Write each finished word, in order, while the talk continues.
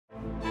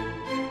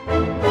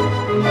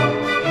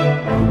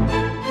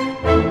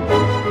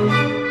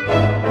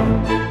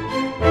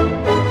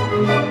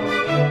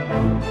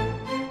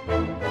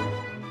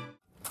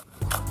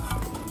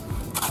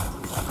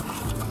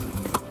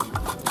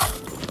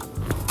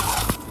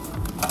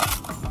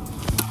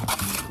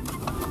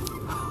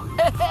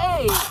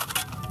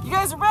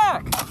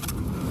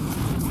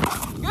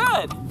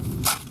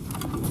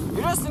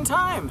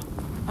time.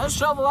 Let's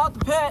shovel out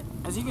the pit.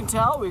 As you can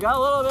tell, we got a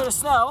little bit of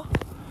snow.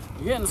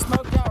 You're getting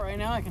smoked out right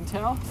now, I can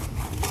tell.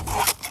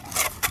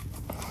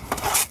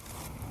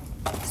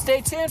 Stay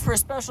tuned for a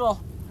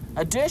special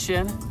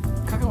edition,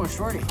 Cooking with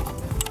Shorty.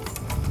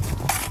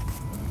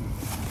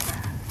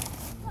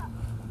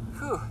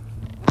 Whew,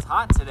 it's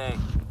hot today.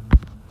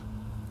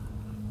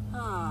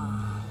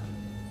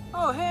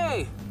 Oh,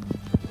 hey,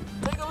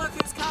 take a look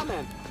who's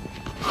coming.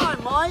 Hi,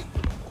 Mike.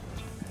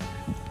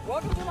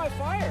 Welcome to my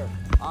fire.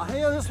 I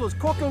hear this was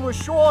Cooking with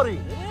Shorty.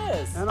 It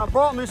is. And I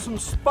brought me some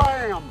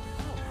Spam.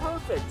 Oh,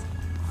 perfect.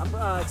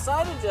 I'm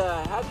excited to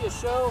have you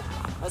show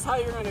us how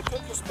you're going to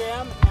cook your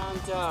Spam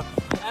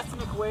and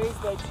ethnic ways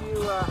that you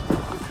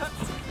cook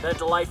that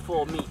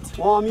delightful meat.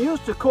 Well, I'm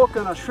used to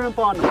cooking a shrimp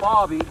on the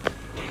bobby,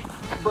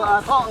 but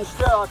I thought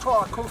instead I'd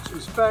try to cook some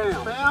Spam.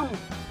 Spam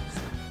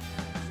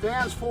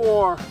stands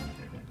for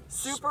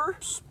Super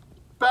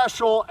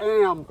Special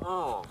Am.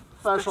 Oh.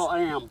 Special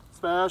Am.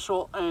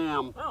 Special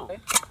Am. Oh. Okay.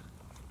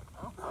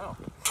 Oh, wow.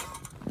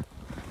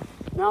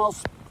 Now,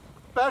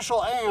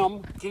 Special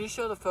Am. Can you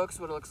show the folks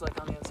what it looks like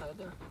on the inside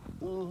there?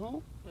 Mm-hmm.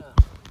 Yeah.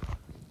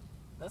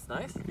 That's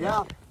nice.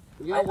 Yeah.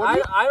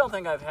 I don't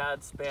think I've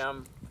had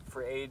Spam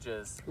for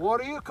ages.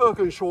 What are you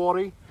cooking,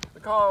 Shorty?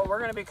 We're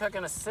going to be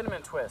cooking a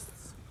cinnamon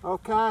twists.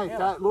 Okay, Yeah.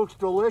 that looks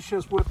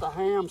delicious with the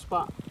ham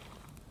spot.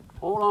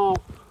 Hold on.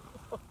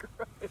 Oh,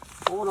 Christ.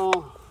 Hold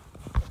on.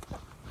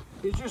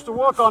 He used to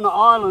work on the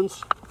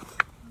islands.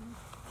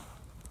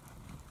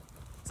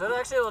 So it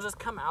actually will just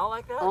come out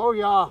like that? Oh,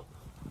 yeah.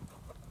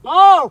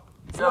 Oh!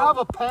 So- You have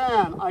a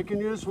pan I can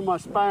use for my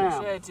Spam.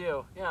 Actually, I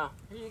do. Yeah.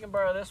 Here, you can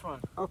borrow this one.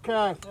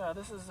 Okay. Yeah,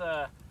 this is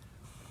the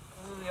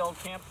old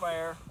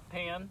campfire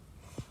pan.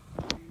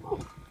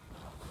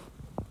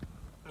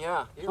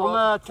 Yeah. I'm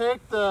going to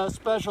take the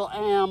Special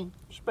Am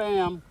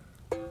Spam.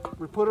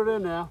 We put it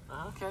in there.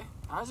 Okay.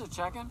 I was just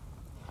checking.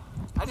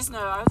 I was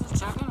just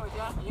checking with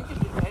you. You can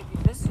do it.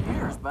 This is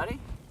yours, buddy.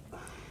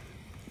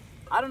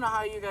 I don't know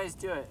how you guys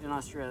do it in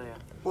Australia.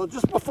 Well,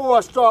 just before I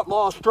start my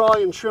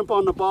Australian shrimp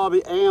on the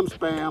bobby Am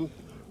Spam,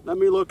 let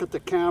me look at the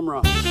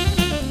camera.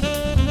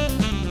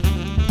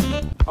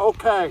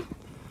 Okay.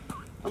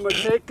 I'm going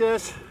to take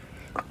this.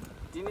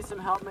 Do you need some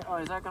help? Oh,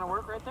 is that going to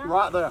work right there?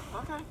 Right there.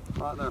 Okay.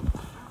 Right there.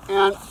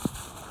 And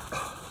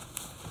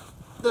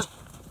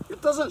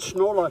it doesn't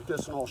snow like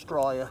this in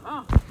Australia.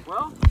 Oh,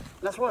 well.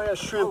 That's why I have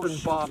shrimp and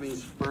shoot. bobbies.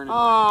 It's burning.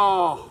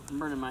 Oh. I'm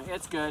burning my.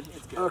 It's good.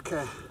 It's good.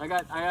 Okay. I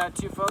got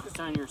too focused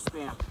on your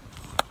Spam.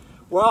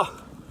 Well,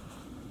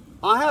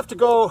 I have to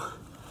go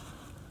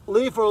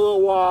leave for a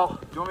little while.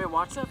 Do you want me to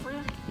watch that for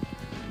you?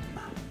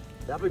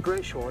 That'd be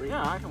great, Shorty.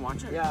 Yeah, I can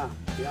watch it. Yeah.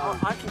 Oh,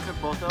 I can cook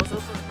both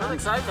those. I'm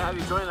excited to have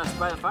you join us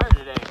by the fire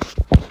today.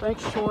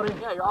 Thanks, Shorty.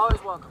 Yeah, you're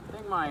always welcome. I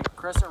think my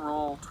crescent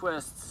roll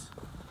twists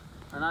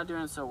are not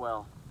doing so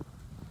well.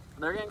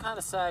 They're getting kind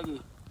of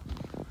saggy.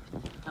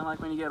 Kind of like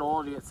when you get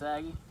old, you get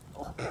saggy.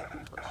 Oh.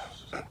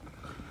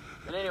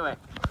 But anyway,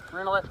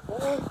 we're gonna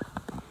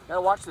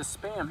gotta watch the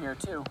Spam here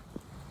too.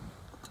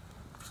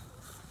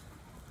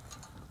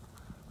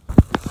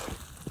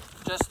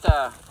 Just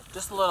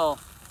a little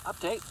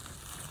update.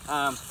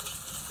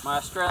 My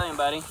Australian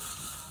buddy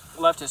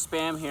left his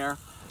Spam here,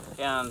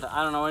 and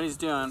I don't know what he's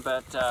doing,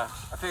 but I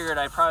figured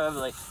I'd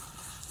probably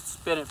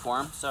spin it for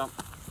him. So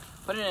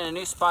put it in a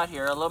new spot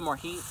here, a little more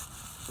heat.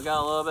 We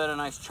got a little bit of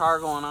nice char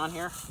going on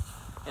here,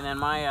 and then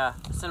my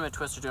cinnamon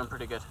twists are doing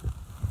pretty good.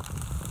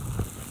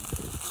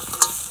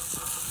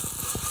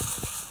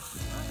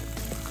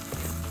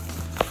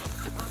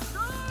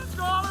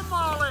 Golly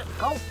molly.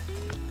 Oh.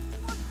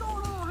 What's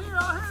going on here?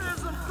 I hear there's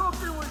some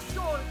Cooking with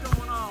Shorty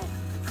going on.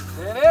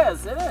 It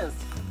is.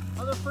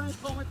 Other friends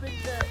call me Big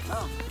Tex.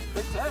 Oh,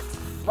 Big Tex.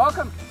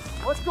 Welcome.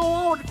 What's going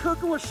on with the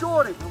Cooking with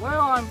Shorty?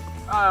 Well,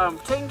 I'm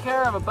taking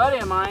care of a buddy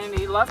of mine.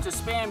 He left his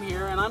Spam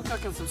here, and I'm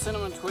cooking some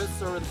cinnamon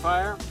twists over the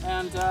fire.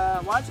 And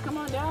why don't you come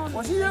on down?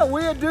 Was he that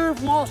weird dude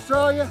from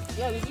Australia?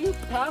 Yeah, did you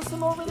pass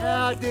him over there?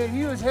 Yeah, I did.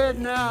 He was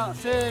heading out.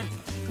 Said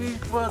he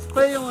was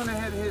failing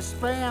at his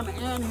Spam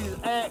and his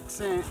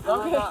accent.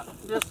 Okay. I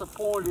got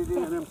disappointed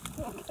in him.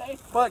 Okay.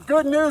 But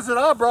good news that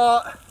I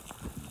brought.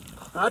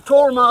 I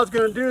told him I was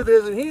going to do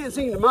this, and he didn't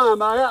seem to mind,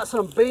 but I got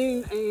some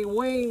beanie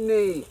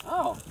weenie.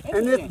 Oh,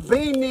 And this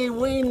interesting. beanie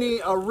weenie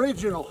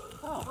original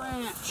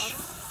ranch.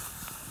 Okay.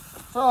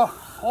 So,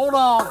 hold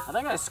on. I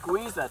think I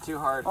squeezed that too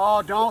hard.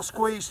 Oh, don't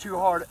squeeze too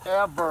hard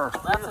ever.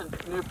 That's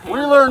a new pan.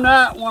 We learned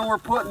that when we're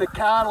putting the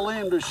cattle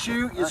in to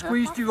shoot. You Okay.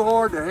 squeeze too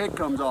hard, the head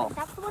comes off.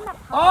 That's the one that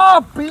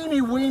Oh,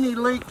 beanie weenie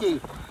leaky.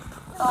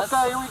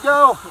 Okay, here we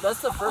go. That's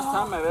the first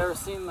time I've ever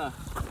seen the...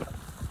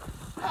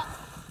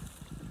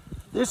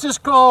 This is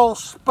called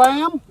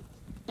Spam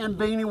and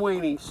beanie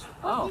weenies.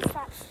 Oh,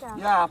 that stuff.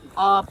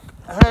 Yeah.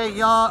 Hey,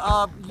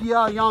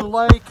 young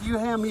lady, can you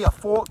hand me a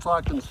fork so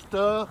I can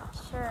stuff,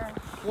 Sure.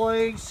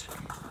 please?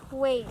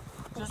 Wait.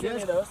 just give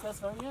me those. That's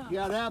fine. Yeah.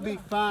 Yeah, that'd be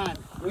fine.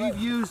 We've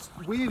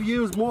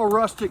used more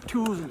rustic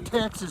tools in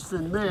Texas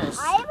than this.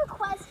 I have a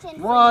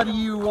question. What do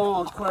you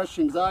want?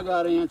 Questions? I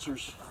got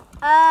answers.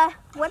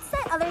 What's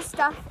that other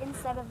stuff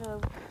instead of the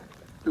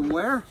And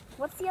where?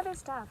 What's the other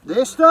stuff?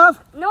 This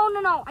stuff? No.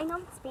 I know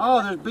it's spam.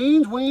 Oh, there's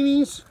beans,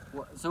 weenies.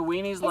 So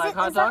weenies like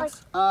hot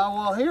dogs?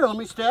 Well, here, let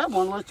me stab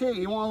one. Let's see.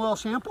 You want a little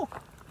sample?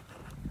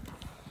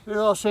 Here, a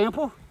little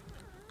sample?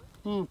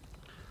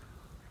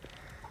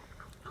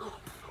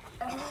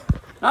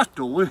 That's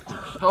delicious.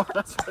 Oh,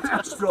 that's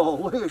That's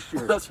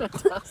delicious. That's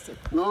fantastic.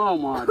 Oh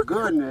my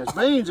goodness.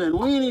 Beans and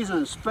weenies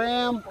and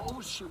spam. Oh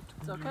shoot.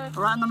 It's okay.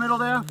 Right in the middle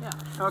there?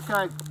 Yeah.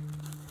 Okay.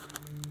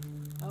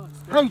 Oh, it's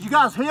good. Hey, did you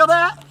guys hear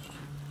that?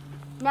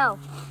 No.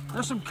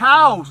 There's some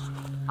cows.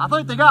 I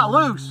think they got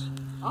loose.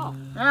 Oh.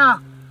 Yeah.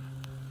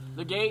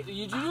 The gate.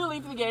 Did you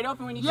leave the gate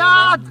open when you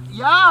Yeah, came in?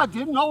 yeah, I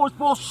didn't know we're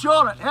supposed to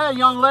shut it. Hey,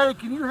 young lady,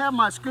 can you have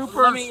my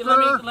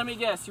scooper? Let me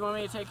guess. You want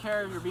me to take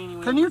care of your beanie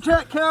weenies? Can you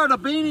take care of the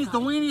beanies, the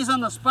weenies,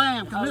 and the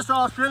spam? Because Mr.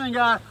 Australian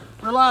guy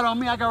relied on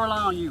me. I gotta rely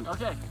on you.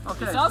 Okay.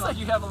 Okay. It sounds like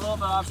you have a little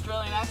bit of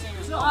Australian accent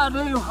yourself.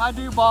 I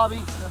do, Bobby.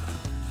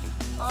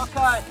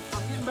 Okay, I'm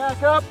getting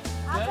back up.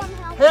 I'll come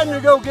help. Heading to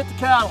go get the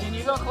cattle. Can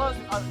you go close?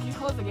 Can you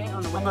close the gate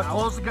on the way I'm gonna out?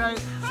 close the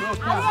gate. I'm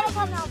gonna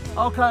come help.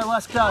 Okay,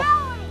 let's go.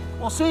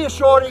 We'll see you,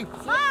 Shorty. And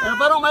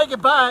if I don't make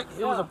it back,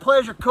 it was a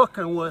pleasure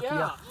cooking with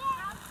Yeah.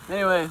 you.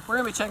 Anyway, we're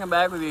gonna be checking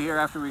back with you here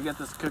after we get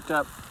this cooked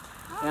up,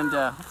 and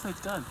hopefully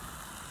it's done.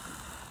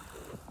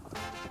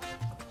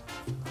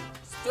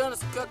 Just doing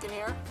some cooking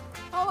here.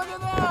 Oh, look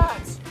at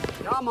that!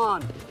 Come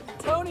on.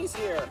 Tony's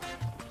here.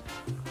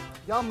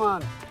 Come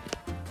on.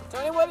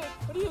 Tony, what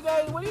are you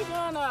doing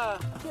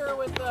here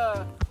with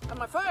on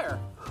my fire?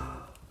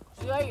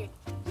 Did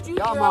you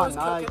hear I was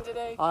cooking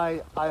today?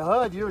 I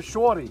heard you're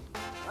Shorty.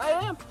 I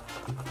am.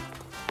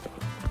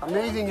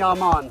 Amazing,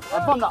 Yaman.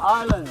 I'm from the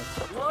islands.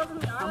 You are from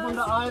the I'm from islands?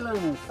 the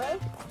islands. Okay.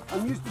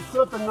 I'm used to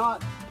surfing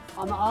not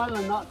on the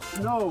island, not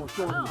snow.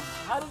 So Oh,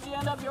 how did you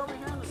end up over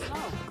here in the snow?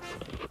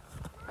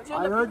 How'd you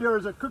end I up heard here? there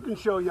was a cooking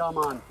show,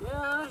 Yaman.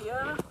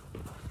 Yeah.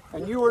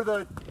 And you were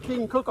the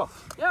king cooker.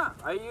 Yeah.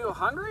 Are you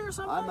hungry or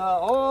something?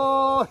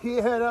 Oh,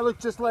 yeah, that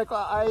looks just like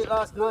I ate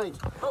last night.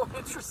 Oh,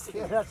 interesting.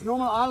 Yeah, that's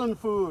normal island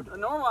food. A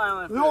normal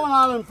island food. Normal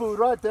island food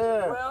right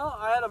there. Well,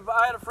 I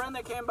had a friend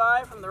that came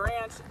by from the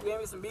ranch, gave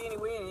me some beanie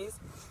weenies.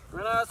 And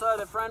then I also had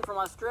a friend from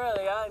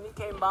Australia, and he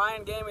came by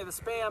and gave me the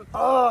spam.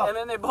 Oh. And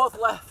then they both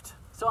left.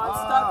 So I'm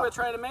stuck with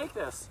trying to make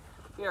this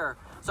here.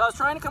 So I was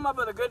trying to come up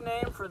with a good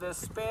name for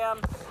this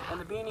spam and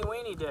the beanie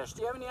weenie dish.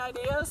 Do you have any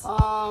ideas?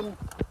 How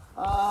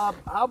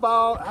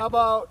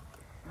about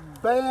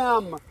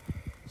Bam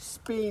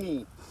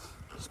Speeny?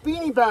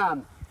 Speeny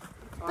Bam.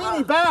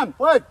 Speeny Bam.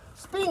 Wait,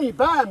 Speeny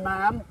Bam,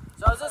 ma'am.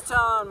 So I was just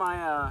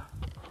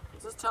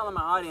telling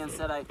my audience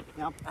that I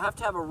Yep. have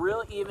to have a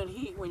real even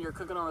heat when you're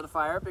cooking over the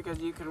fire because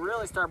you can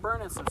really start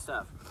burning some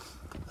stuff.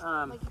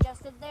 Like you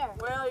just did there.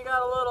 Well, you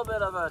got a little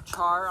bit of a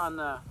char on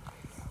the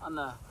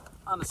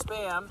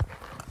spam,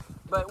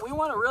 but we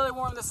want to really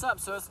warm this up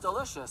so it's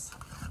delicious.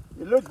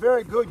 It looks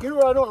very good. You know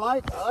what I don't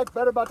like? I like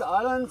better about the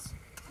islands?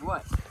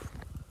 What?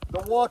 The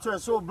water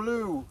is so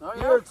blue. Oh,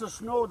 yeah? Here it's the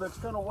snow that's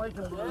kind of white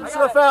and blue. Yeah,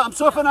 I'm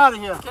surfing out of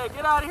here. Okay,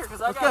 get out of here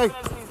because I Okay.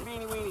 got to finish these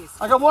beanie weenies.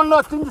 I got one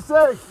last thing to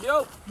say.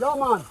 Yo,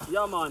 Come on.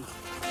 yum on.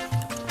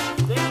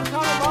 Thanks for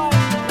coming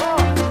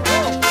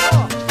by.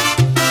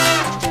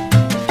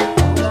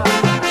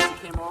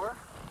 Came over.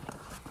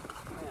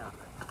 Yeah.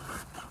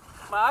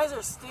 My eyes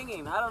are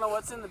stinging. I don't know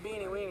what's in the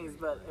beanie weenies,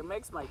 but it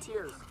makes my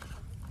tears.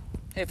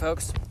 Hey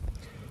folks,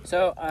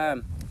 so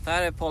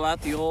thought I'd pull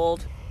out the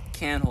old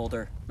can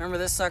holder. Remember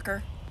this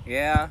sucker?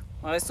 Yeah,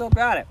 well I still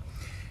got it.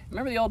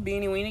 Remember the old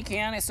beanie weenie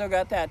can? I still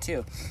got that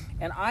too.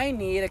 And I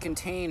need a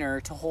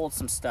container to hold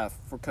some stuff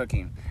for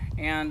cooking.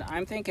 And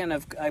I'm thinking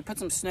of, I put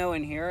some snow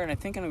in here and I'm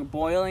thinking of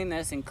boiling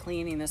this and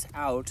cleaning this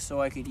out so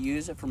I could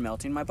use it for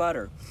melting my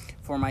butter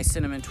for my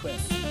cinnamon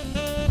twist.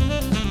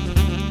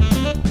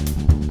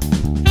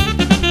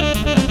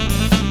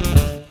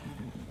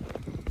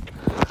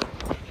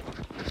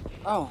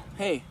 Oh,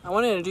 hey, I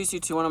want to introduce you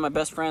to one of my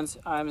best friends.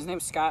 His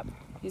name's Scott.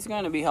 He's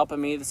going to be helping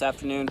me this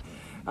afternoon.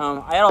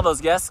 I had all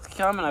those guests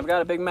come and I've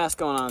got a big mess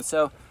going on.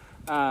 So,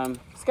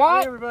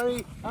 Scott? Hey,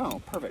 everybody.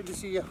 Oh, perfect. Good to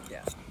see you.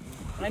 Yeah.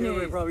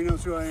 Everybody probably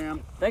knows who I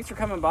am. Thanks for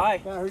coming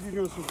by. Yeah, I heard you're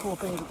doing some cool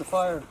things at the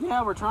fire.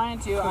 Yeah, we're trying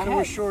to. Cooking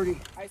with Shorty.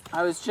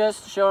 I was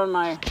just showing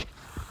my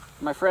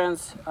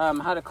friends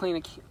how to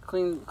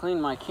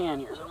clean my can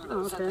here. So I'm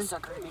gonna set this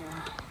sucker in here.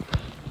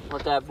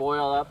 Let that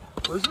boil up.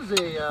 Well, this is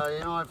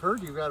a, I've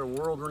heard you've got a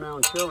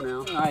world-renowned show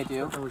now. I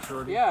do. Cooking with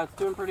Shorty. Yeah, it's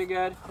doing pretty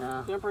good. Yeah.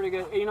 It's doing pretty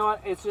good. You know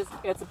what? It's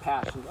a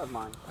passion of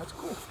mine. That's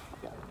cool.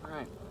 Yeah. All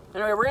right.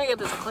 Anyway, we're gonna get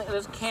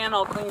this can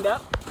all cleaned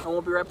up, and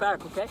we'll be right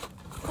back. Okay?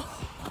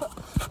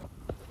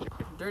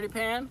 Dirty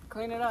pan,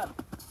 clean it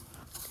up.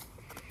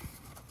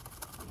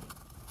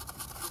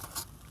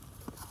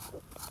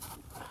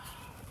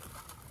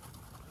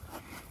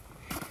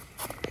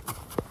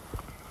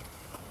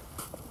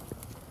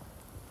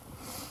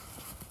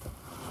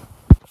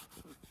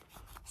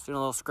 Just doing a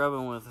little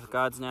scrubbing with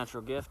God's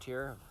natural gift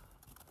here,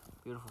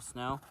 beautiful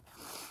snow.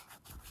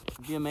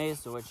 You'd be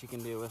amazed at what you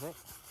can do with it.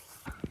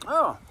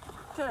 Oh,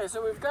 okay,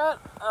 so we've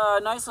got a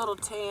nice little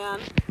tan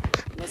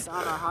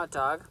on our hot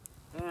dog,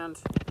 and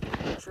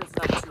Make sure it's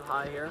not too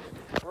high here.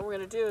 What we're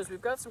gonna do is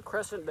we've got some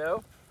crescent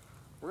dough.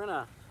 We're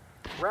gonna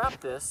wrap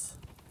this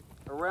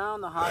around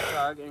the hot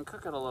dog and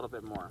cook it a little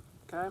bit more,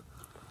 okay?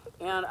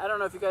 And I don't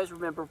know if you guys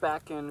remember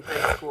back in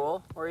grade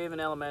school or even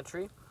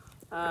elementary,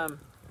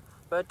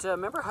 but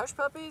remember Hush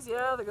Puppies?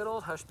 Yeah, the good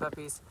old Hush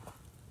Puppies.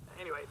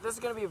 Anyway, this is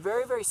gonna be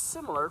very, very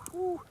similar.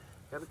 Woo,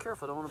 gotta be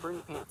careful, don't wanna burn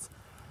your pants.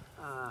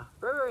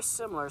 Very, very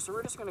similar, so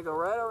we're just gonna go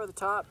right over the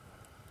top,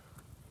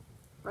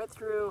 right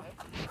through.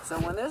 So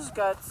when this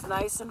gets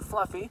nice and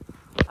fluffy,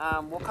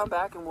 we'll come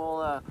back and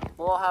we'll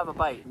all have a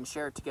bite and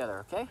share it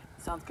together, okay?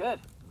 Sounds good.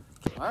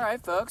 All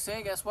right, folks,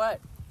 hey, guess what?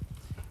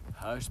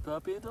 Hush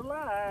Puppy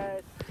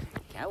Delight.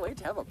 Can't wait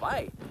to have a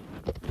bite.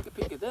 Take a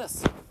peek at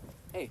this.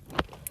 Hey,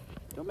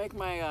 don't make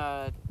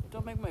my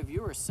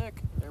viewers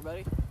sick,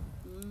 everybody.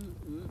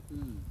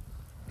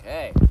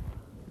 Okay.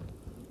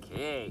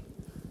 Okay.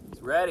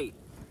 It's ready.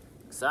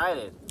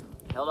 Excited.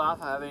 Held off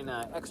having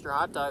an extra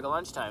hot dog at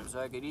lunchtime so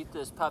I could eat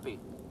this puppy.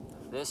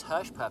 This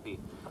Hush Puppy.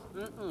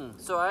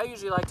 So I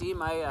usually like to eat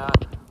my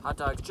hot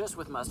dogs just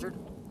with mustard.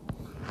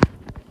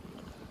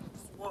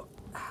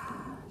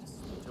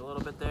 Just a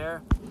little bit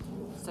there.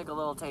 Let's take a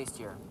little taste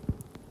here.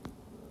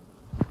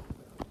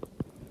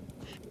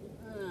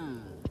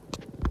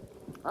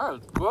 That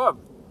is good.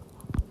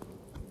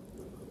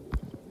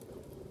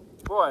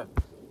 Boy,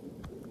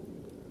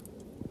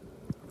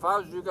 if I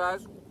was you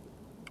guys,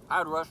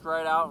 I'd rush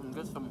right out and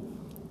get some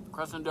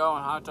crescent dough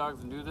and hot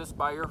dogs and do this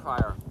by your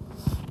fire.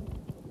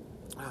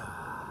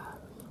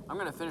 I'm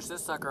gonna finish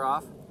this sucker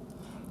off.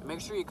 And make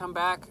sure you come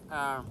back.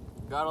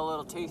 Got a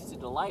little tasty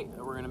delight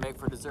that we're gonna make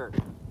for dessert.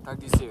 Talk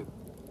to you soon.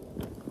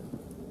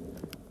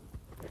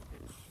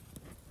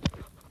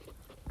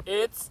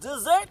 It's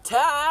dessert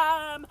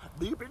time!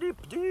 Beep,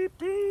 beep, beep,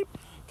 beep.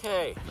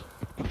 Okay,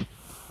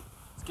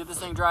 let's get this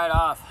thing dried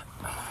off.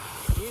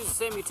 Use the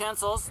same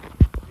utensils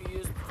we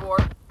used before.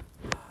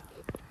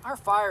 Our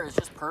fire is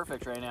just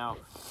perfect right now.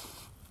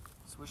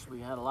 Just wish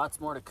we had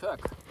lots more to cook.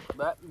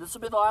 But this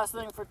will be the last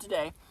thing for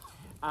today.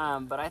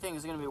 But I think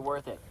it's going to be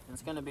worth it.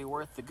 It's going to be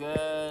worth the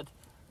good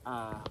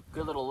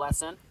little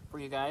lesson for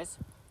you guys.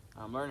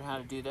 Learning how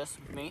to do this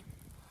with me.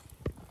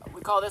 We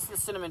call this the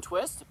cinnamon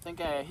twist. I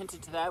think I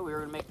hinted to that. We were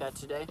going to make that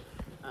today.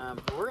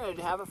 But we're going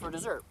to have it for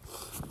dessert.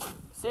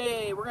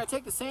 We're going to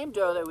take the same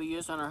dough that we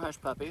used on our Hush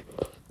Puppy,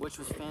 which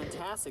was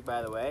fantastic,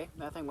 by the way.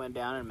 That thing went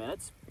down in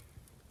minutes.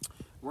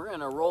 We're going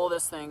to roll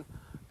this thing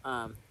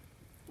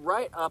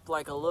right up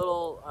like a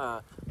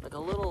little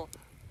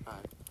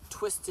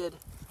twisted.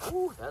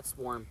 Ooh, that's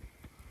warm.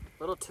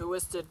 Little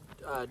twisted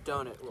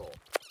donut roll.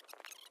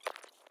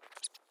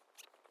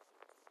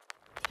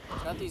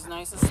 Got these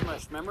nice and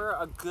smushed. Remember,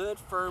 a good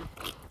firm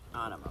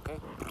on them, okay?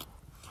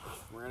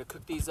 We're gonna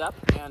cook these up,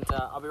 and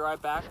I'll be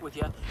right back with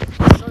you.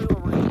 I'll show you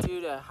what we're gonna do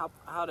to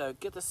how to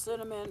get the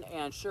cinnamon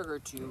and sugar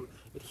to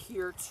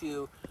adhere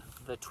to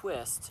the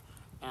twist,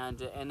 and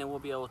then we'll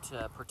be able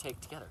to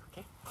partake together,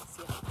 okay?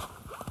 See ya.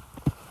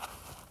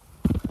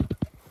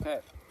 Okay,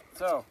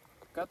 so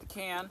got the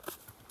can,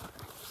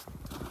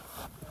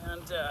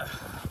 and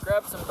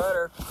grabbed some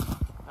butter.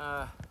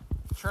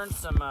 Churned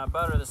some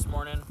butter this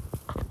morning.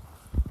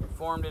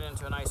 Formed it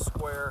into a nice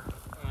square,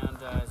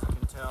 and as you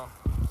can tell,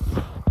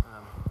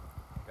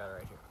 got it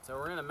right here. So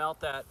we're gonna melt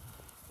that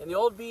in the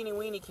old Beanie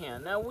Weenie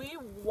can. Now we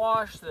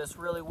wash this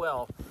really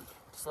well,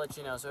 just to let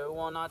you know, so it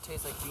will not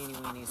taste like Beanie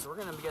Weenie. So we're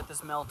gonna get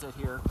this melted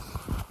here,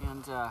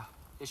 and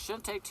it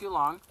shouldn't take too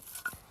long.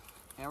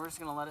 And we're just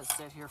gonna let it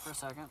sit here for a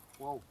second.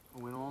 Whoa,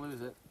 we don't wanna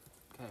lose it.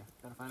 Okay,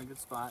 gotta find a good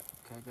spot.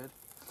 Okay, good.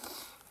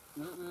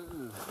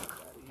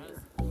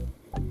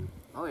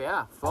 Oh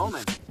yeah,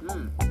 foaming.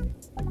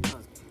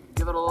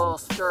 Give it a little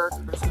stir.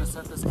 We're just gonna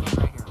set this can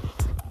right here.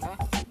 Okay?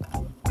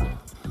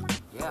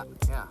 Yeah.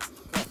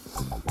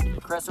 Okay.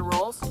 Crescent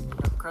rolls.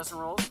 Crescent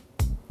rolls.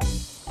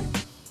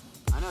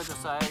 I know,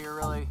 Josiah, you're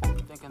really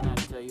thinking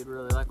that you'd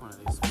really like one of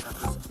these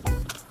suckers.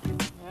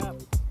 Yeah.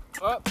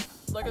 Oh,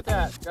 look at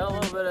that. Got a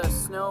little bit of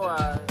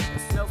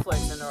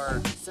snowflakes into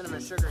our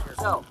cinnamon sugar here.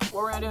 So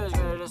what we're gonna do is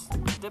we're gonna just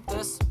dip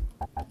this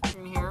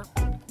in here.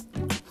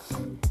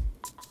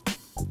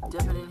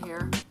 Dip it in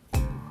here.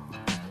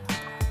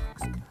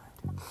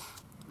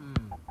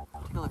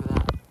 Take a look at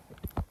that.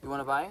 You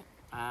want to buy it?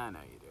 I know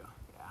you do.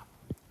 Yeah.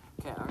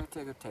 Okay, I'm going to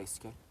take a taste,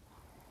 okay?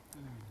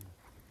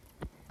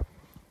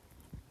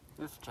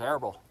 It's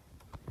terrible.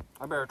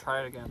 I better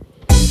try it again.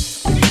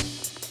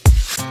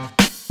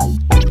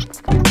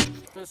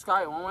 Hey,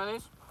 Scott, you want one of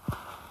these?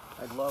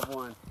 I'd love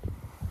one.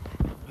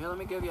 Here, let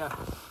me give you.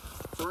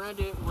 So we're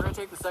gonna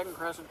take the second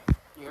crescent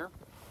here.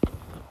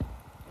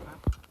 Okay.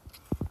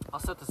 I'll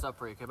set this up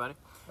for you, okay, buddy?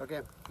 Okay.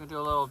 I'm gonna do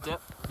a little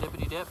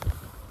dippity dip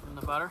in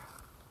the butter.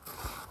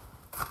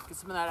 Get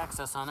some of that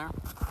excess on there.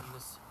 And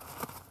just,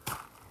 oh,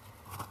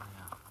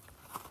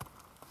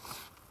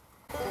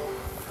 yeah.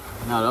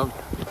 No,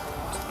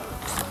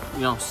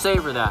 don't,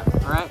 savor that,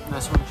 all right?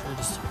 Nice one, sure,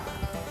 just.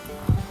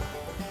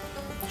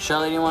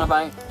 Shelly, do you want to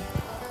bite?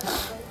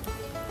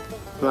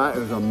 That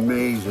is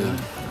amazing.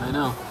 I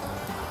know.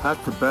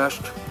 That's the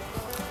best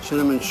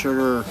cinnamon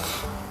sugar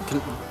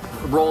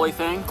rolly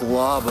thing.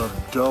 Glob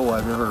of dough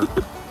I've ever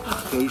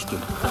tasted.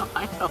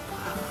 I know.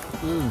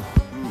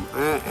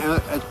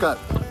 And it's got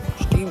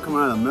steam coming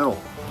out of the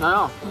middle. I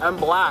know. And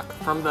black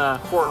from the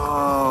pork.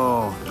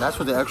 Oh, that's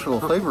what the actual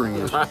flavoring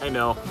is. I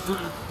know.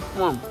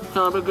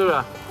 So it'll be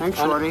good. Thanks,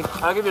 And Shorty.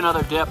 I'll give you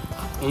another dip,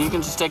 and you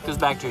can just take this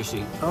back to your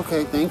seat.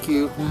 Okay, thank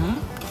you.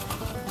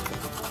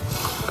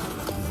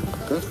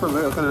 Thanks for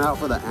looking out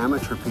for the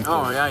amateur people.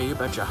 Oh yeah, you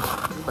betcha.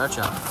 You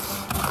betcha.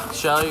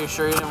 Shelly, you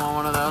sure you didn't want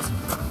one of those?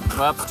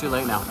 Well, it's too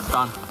late now. It's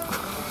gone.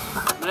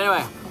 But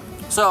anyway,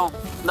 so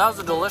that was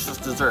a delicious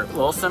dessert. A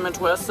little cinnamon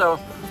twist. So,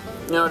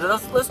 you know,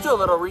 let's do a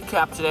little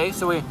recap today.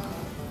 So we,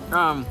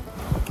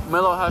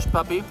 Milo Hush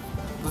Puppy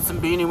with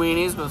some beanie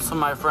weenies with some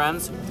of my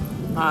friends,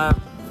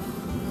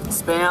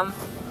 Spam,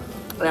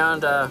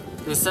 and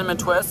these cinnamon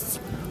twists.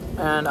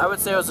 And I would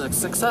say it was a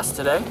success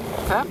today.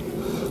 Okay,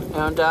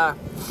 and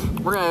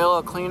we're gonna do a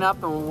little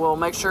cleanup, and we'll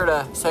make sure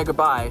to say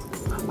goodbye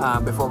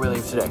before we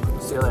leave today.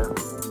 See you later.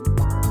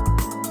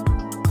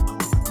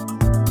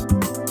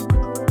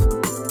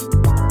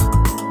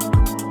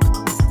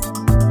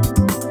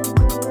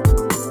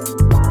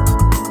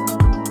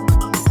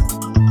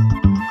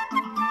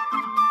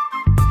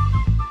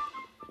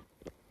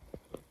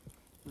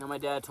 You know, my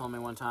dad told me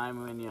one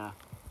time when the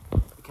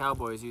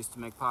cowboys used to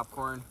make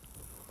popcorn,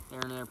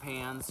 they're in their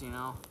pans, you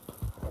know.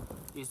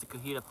 They used to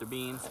heat up their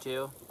beans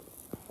too.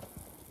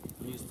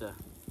 They used to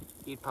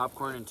eat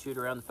popcorn and chew it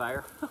around the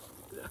fire.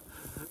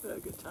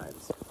 Good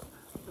times.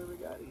 What do we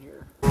got in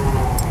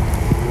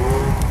here?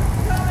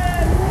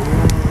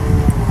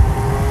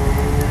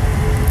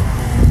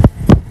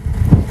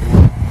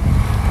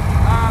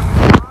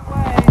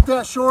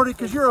 That Shorty,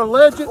 because you're a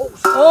legend.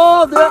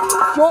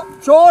 Oh,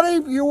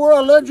 Shorty, you were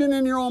a legend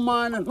in your own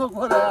mind, and look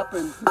what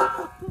happened.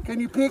 Can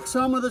you pick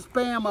some of the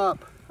Spam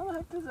up? How the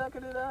heck is that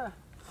gonna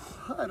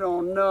do? I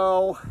don't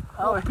know.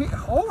 Oh,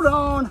 Hold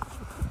on.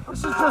 This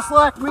is just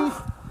like me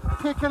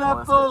picking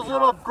up those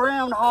little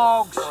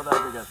groundhogs oh,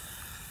 that'd be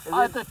good.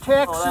 at the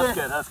Texas, Oh, that's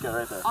good. That's good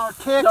right there. our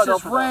Texas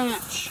don't put that.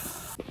 ranch.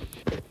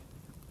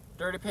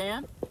 Dirty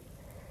pan.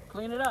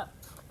 Clean it up.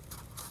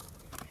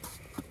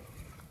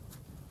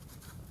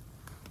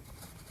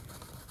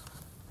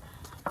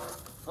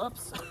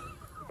 Whoops.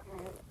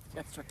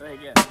 Let's try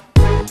again.